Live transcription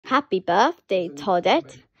Happy birthday,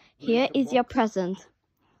 Toadette. Here is your present.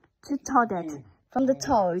 To Toadette, from the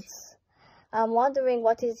Toads. I'm wondering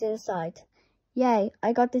what is inside. Yay,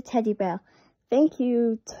 I got the teddy bear. Thank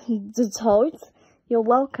you, the Toads. You're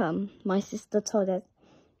welcome, my sister Toadette.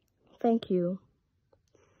 Thank you.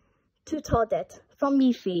 To Toadette, from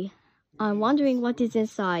Miffy. I'm wondering what is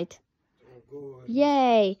inside.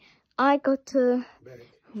 Yay, I got a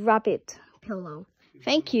rabbit pillow.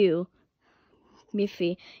 Thank you,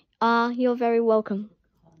 Miffy. You're very welcome.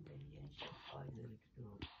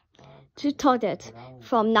 To Toadette,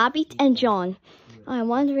 from Nabbit and John. I'm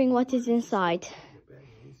wondering what is inside.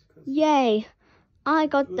 Yay, I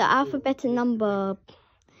got the alphabet and number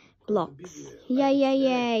blocks.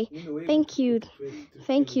 Yay. Thank you,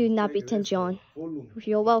 Nabbit and John.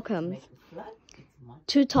 You're welcome.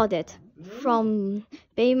 To Toadette, from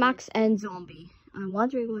Baymax and Zombie. I'm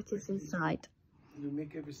wondering what is inside.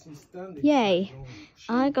 Yay,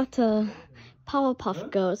 I got a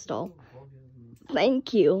Powerpuff Girls doll.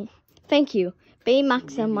 Thank you,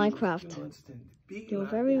 Baymax and Minecraft. You're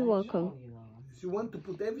very welcome.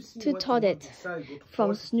 To Toadette,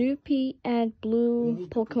 from Snoopy and Blue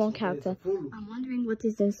Pokemon character. I'm wondering what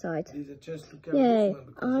is inside. Yay,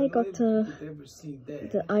 I got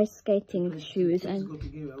the ice skating shoes and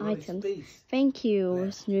items. Thank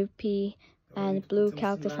you, Snoopy and Blue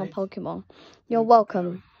character from Pokemon. You're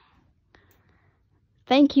welcome.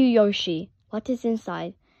 Thank you, Yoshi. What is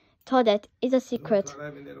inside? Toadette is a secret.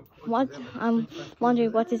 I'm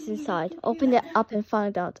wondering what is inside. Open it up and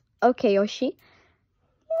find out. Okay, Yoshi.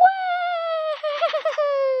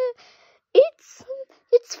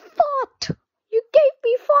 It's fart. You gave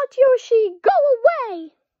me fart, Yoshi. Go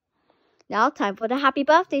away. Now time for the happy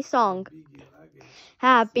birthday song.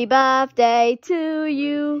 Happy birthday to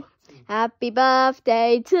you. Happy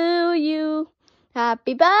birthday to you.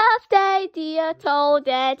 Happy birthday, dear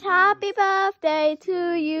Toadette. Happy birthday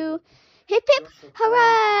to you. Hip hip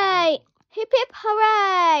hooray! Hip hip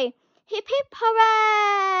hooray! Hip hip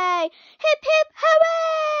hooray! Hip hip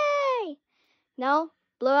hooray! Now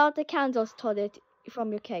blow out the candles, Toadette,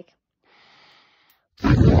 from your cake.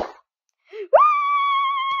 Yay!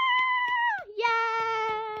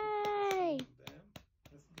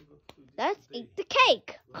 Let's eat the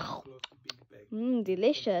cake.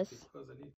 Delicious.